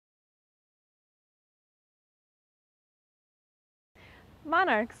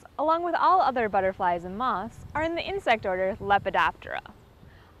Monarchs, along with all other butterflies and moths, are in the insect order Lepidoptera.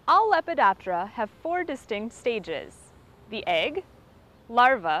 All Lepidoptera have 4 distinct stages: the egg,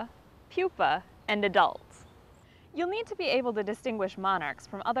 larva, pupa, and adult. You'll need to be able to distinguish monarchs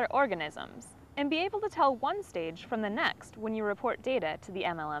from other organisms and be able to tell one stage from the next when you report data to the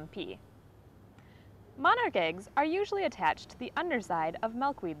MLMP. Monarch eggs are usually attached to the underside of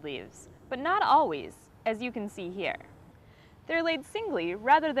milkweed leaves, but not always, as you can see here. They're laid singly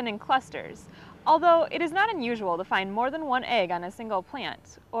rather than in clusters, although it is not unusual to find more than 1 egg on a single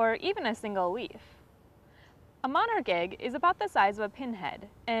plant, or even a single leaf. A monarch egg is about the size of a pinhead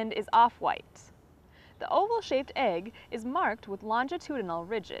and is off-white. The oval-shaped egg is marked with longitudinal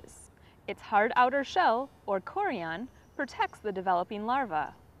ridges. Its hard outer shell, or chorion, protects the developing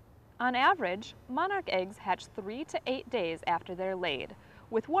larva. On average, monarch eggs hatch 3 to 8 days after they're laid,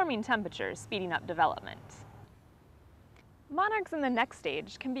 with warming temperatures speeding up development. Monarchs in the next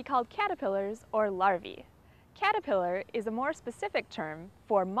stage can be called caterpillars or larvae. Caterpillar is a more specific term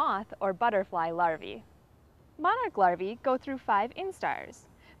for moth or butterfly larvae. Monarch larvae go through 5 instars.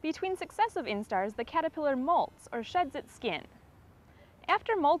 Between successive instars, the caterpillar molts or sheds its skin.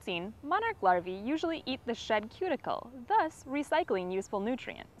 After molting, monarch larvae usually eat the shed cuticle, thus recycling useful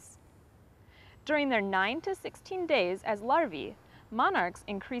nutrients. During their 9 to 16 days as larvae, monarchs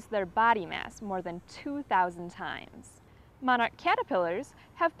increase their body mass more than 2,000 times. Monarch caterpillars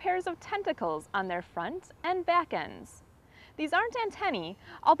have pairs of tentacles on their front and back ends. These aren't antennae,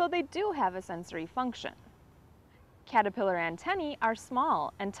 although they do have a sensory function. Caterpillar antennae are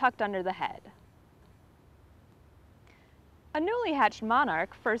small and tucked under the head. A newly hatched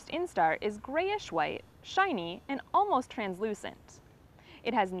monarch first instar is grayish-white, shiny, and almost translucent.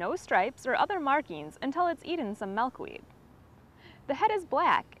 It has no stripes or other markings until it's eaten some milkweed. The head is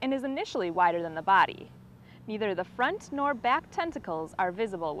black and is initially wider than the body. Neither the front nor back tentacles are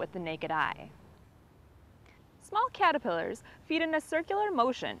visible with the naked eye. Small caterpillars feed in a circular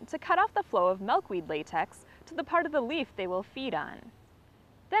motion to cut off the flow of milkweed latex to the part of the leaf they will feed on.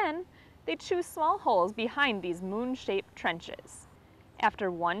 Then, they chew small holes behind these moon-shaped trenches.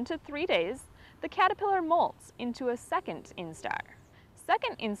 After 1 to 3 days, the caterpillar molts into a second instar.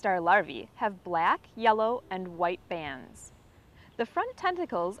 Second instar larvae have black, yellow, and white bands. The front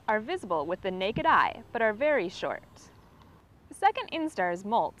tentacles are visible with the naked eye, but are very short. Second instars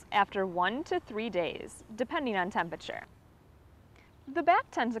molt after 1 to 3 days, depending on temperature. The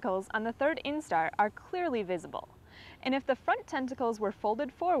back tentacles on the third instar are clearly visible, and if the front tentacles were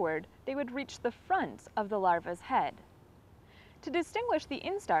folded forward, they would reach the front of the larva's head. To distinguish the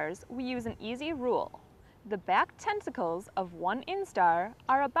instars, we use an easy rule. The back tentacles of one instar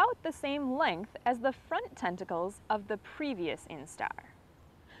are about the same length as the front tentacles of the previous instar.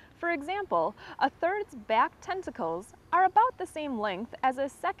 For example, a third's back tentacles are about the same length as a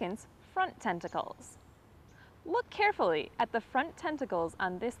second's front tentacles. Look carefully at the front tentacles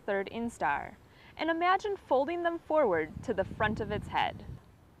on this third instar, and imagine folding them forward to the front of its head.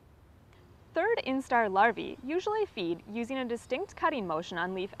 Third instar larvae usually feed using a distinct cutting motion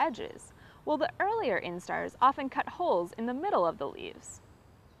on leaf edges, while the earlier instars often cut holes in the middle of the leaves.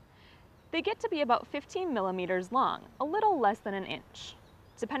 They get to be about 15 millimeters long, a little less than an inch.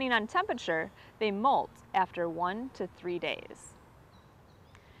 Depending on temperature, they molt after 1 to 3 days.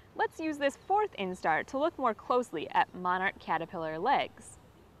 Let's use this fourth instar to look more closely at monarch caterpillar legs.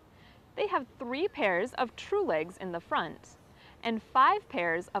 They have 3 pairs of true legs in the front, and 5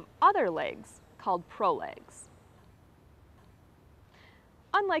 pairs of other legs called prolegs.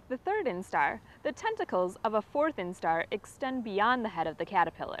 Unlike the third instar, the tentacles of a fourth instar extend beyond the head of the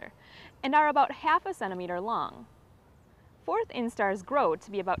caterpillar and are about ½ a centimeter long. Fourth instars grow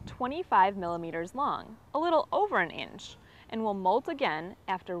to be about 25 millimeters long, a little over an inch, and will molt again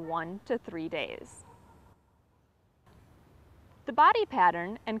after 1 to 3 days. The body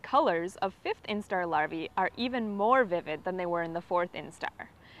pattern and colors of fifth instar larvae are even more vivid than they were in the fourth instar,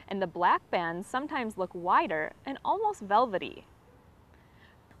 and the black bands sometimes look wider and almost velvety.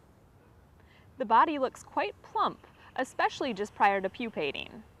 The body looks quite plump, especially just prior to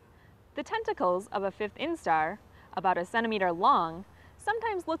pupating. The tentacles of a fifth instar, about a centimeter long,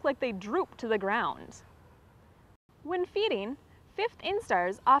 sometimes look like they droop to the ground. When feeding, fifth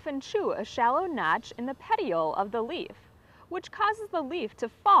instars often chew a shallow notch in the petiole of the leaf, which causes the leaf to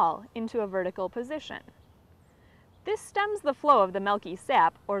fall into a vertical position. This stems the flow of the milky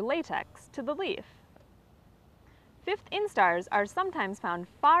sap, or latex, to the leaf. Fifth instars are sometimes found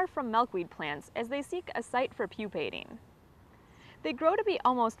far from milkweed plants as they seek a site for pupating. They grow to be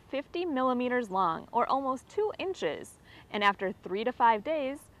almost 50 millimeters long, or almost 2 inches, and after 3 to 5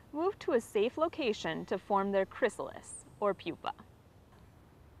 days, move to a safe location to form their chrysalis, or pupa.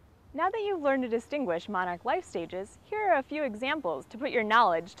 Now that you've learned to distinguish monarch life stages, here are a few examples to put your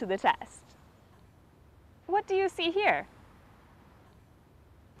knowledge to the test. What do you see here?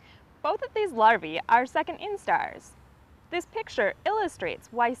 Both of these larvae are second instars. This picture illustrates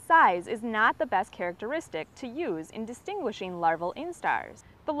why size is not the best characteristic to use in distinguishing larval instars.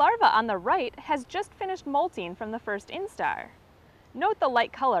 The larva on the right has just finished molting from the first instar. Note the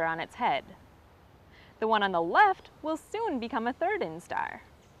light color on its head. The one on the left will soon become a third instar.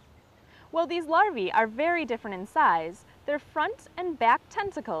 While these larvae are very different in size, their front and back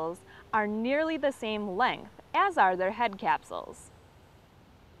tentacles are nearly the same length, as are their head capsules.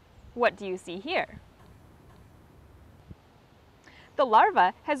 What do you see here? The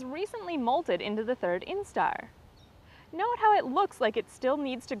larva has recently molted into the third instar. Note how it looks like it still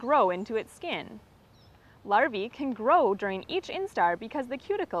needs to grow into its skin. Larvae can grow during each instar because the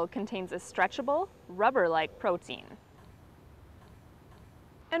cuticle contains a stretchable, rubber-like protein.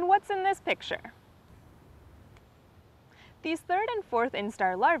 And what's in this picture? These third and fourth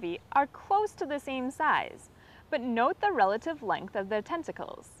instar larvae are close to the same size, but note the relative length of their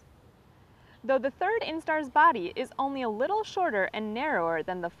tentacles. Though the third instar's body is only a little shorter and narrower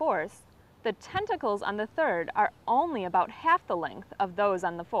than the fourth, the tentacles on the third are only about half the length of those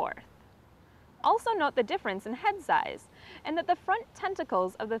on the fourth. Also note the difference in head size, and that the front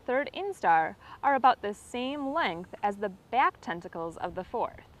tentacles of the third instar are about the same length as the back tentacles of the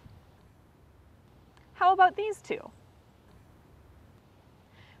fourth. How about these two?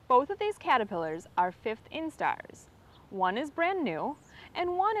 Both of these caterpillars are fifth instars. One is brand new,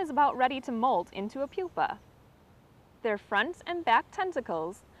 and one is about ready to molt into a pupa. Their front and back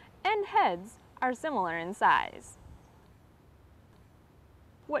tentacles and heads are similar in size.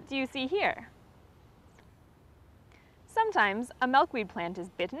 What do you see here? Sometimes a milkweed plant is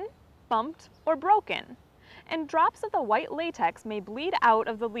bitten, bumped, or broken, and drops of the white latex may bleed out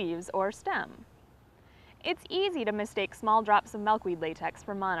of the leaves or stem. It's easy to mistake small drops of milkweed latex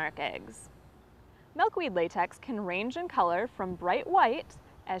for monarch eggs. Milkweed latex can range in color from bright white,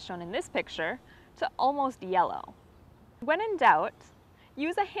 as shown in this picture, to almost yellow. When in doubt,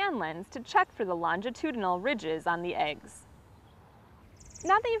 use a hand lens to check for the longitudinal ridges on the eggs.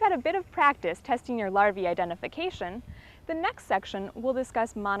 Now that you've had a bit of practice testing your larvae identification, the next section will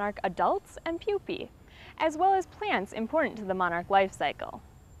discuss monarch adults and pupae, as well as plants important to the monarch life cycle.